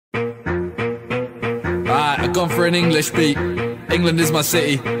I've gone for an English beat. England is my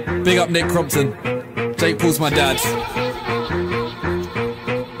city. Big up Nick Crompton. Jake Paul's my dad.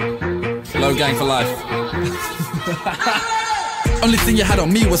 Low gang for life. Only thing you had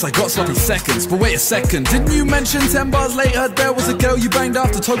on me was I got sloppy seconds. But wait a second, didn't you mention 10 bars later there was a girl you banged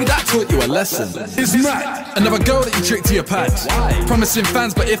after? Told me that taught you a lesson. It's mad. Another girl that you tricked to your pad. Why? Promising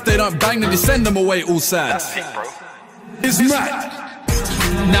fans, but if they don't bang, then you send them away all sad. It's mad.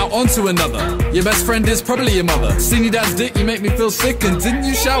 Now on to another. Your best friend is probably your mother. Seen your dad's dick, you make me feel sick. And didn't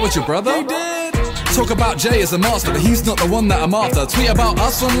you shower with your brother? He did. Talk about Jay as a master, but he's not the one that I'm after. Tweet about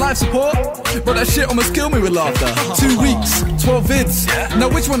us on life support, but that shit almost killed me with laughter. 2 weeks, 12 vids. Now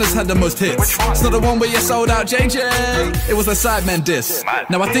which one has had the most hits? It's not the one where you sold out JJ. It was a Sidemen diss.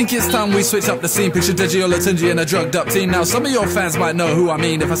 Now I think it's time we switch up the scene. Picture Deji Olatunji and a drugged up teen. Now some of your fans might know who I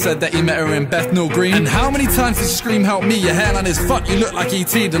mean if I said that he met her in Bethnal Green. And how many times did you scream help me? Your hairline is fucked, you look like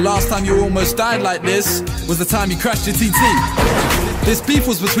E.T. The last time you almost died like this was the time you crashed your TT. This beef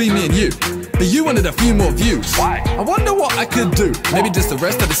was between me and you, but you wanted a few more views. Why? I wonder what I could do. Maybe just the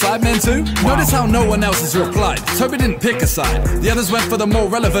rest of the Sidemen too? Notice how no one else has replied. Toby didn't pick a side. The others went for the more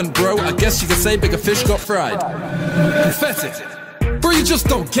relevant bro. I guess you could say bigger fish got fried. Pathetic. Bro, you just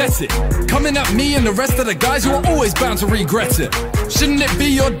don't get it. Coming at me and the rest of the guys, you are always bound to regret it. Shouldn't it be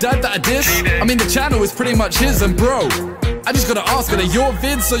your dad that I diss? I mean the channel is pretty much his, and bro, I just gotta ask, are they your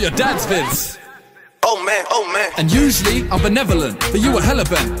vids or your dad's vids? Oh man, oh man. And usually I'm benevolent, but you were hella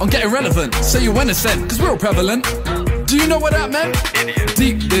bent on getting relevant. So you went a cent, cause we're all prevalent. Do you know what that meant? Idiot.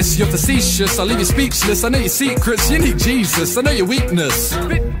 Deep this, you're facetious, I'll leave you speechless. I know your secrets, you need Jesus, I know your weakness.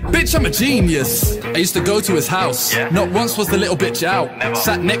 Bitch, I'm a genius. I used to go to his house, not once was the little bitch out. Never.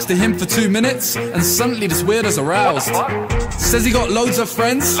 Sat next to him for 2 minutes, and suddenly this weirdo's aroused. Says he got loads of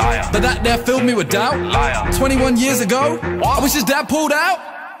friends, liar. But that there filled me with doubt. Liar. 21 years ago, what? I wish his dad pulled out.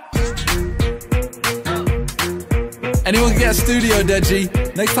 Anyone can get a studio,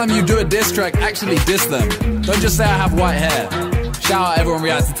 Deji. Next time you do a diss track, actually diss them. Don't just say I have white hair. Shout out everyone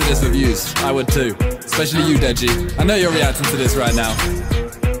reacting to this with views. I would too. Especially you, Deji. I know you're reacting to this right now.